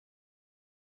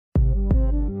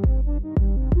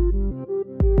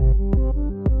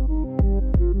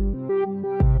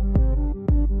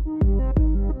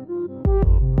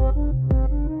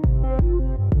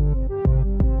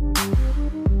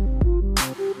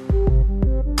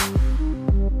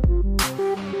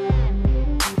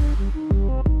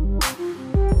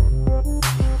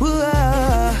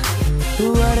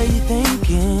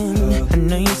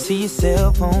know you see your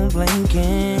cell phone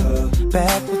blinking,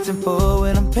 backwards and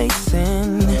forward I'm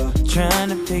pacing, trying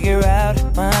to figure out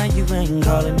why you ain't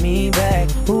calling me back.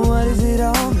 What does it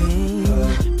all mean?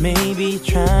 Maybe you're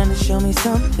trying to show me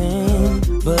something,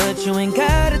 but you ain't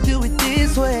gotta do it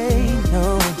this way,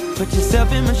 no. Put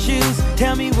yourself in my shoes,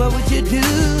 tell me what would you do?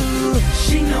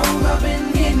 She know I've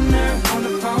been getting her on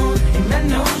the phone, and I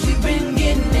know she's been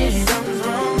getting it. Something's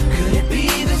wrong, could it be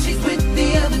that she's with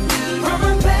the other dude from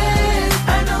her past?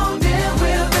 I know damn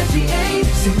well that she ain't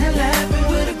seen her laughing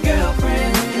with a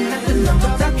girlfriend, and at the number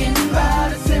talking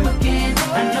about it's him again.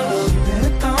 I know she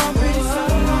better gone pretty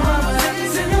soon. I'm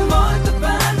sending boys to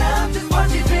find out just what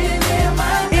she's been in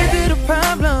my head. Is it a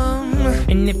problem?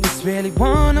 And if it's really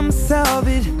one, I'ma solve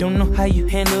it. Don't know how you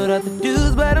handled other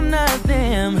dudes, but I'm not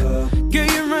them. Girl,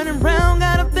 you're running around,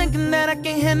 got 'em thinking that I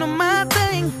can't handle my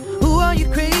thing. Ooh, are you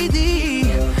crazy?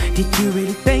 Did you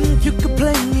really think you could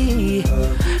play me?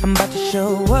 I'm about to show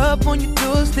up on your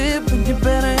doorstep, and you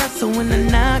better answer when I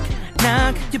knock,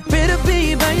 knock. You better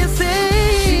be by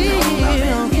yourself. She knows I've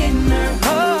been getting her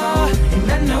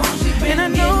and I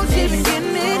know she's been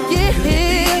getting it,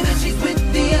 yeah. She's with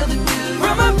the other dude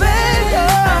from my past.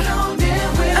 I know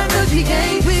damn well I know she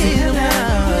ain't with him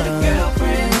now. With a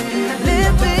girlfriend,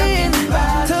 living,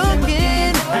 talking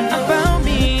about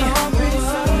me, yeah.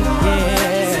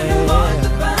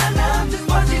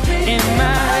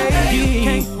 You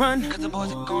can't run, 'cause the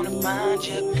boys are gonna find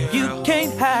you, girl. You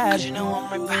can't hide, 'cause you know I'm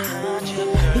right behind you,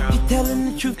 girl. If you're telling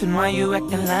the truth, then why you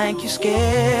acting like you're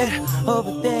scared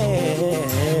over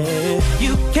there?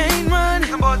 You can't run,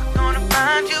 'cause the boys are gonna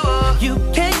find you. You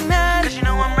can't hide, 'cause you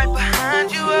know I'm right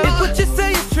behind you. If what you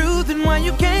say is true, then why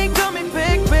you can't call me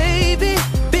back?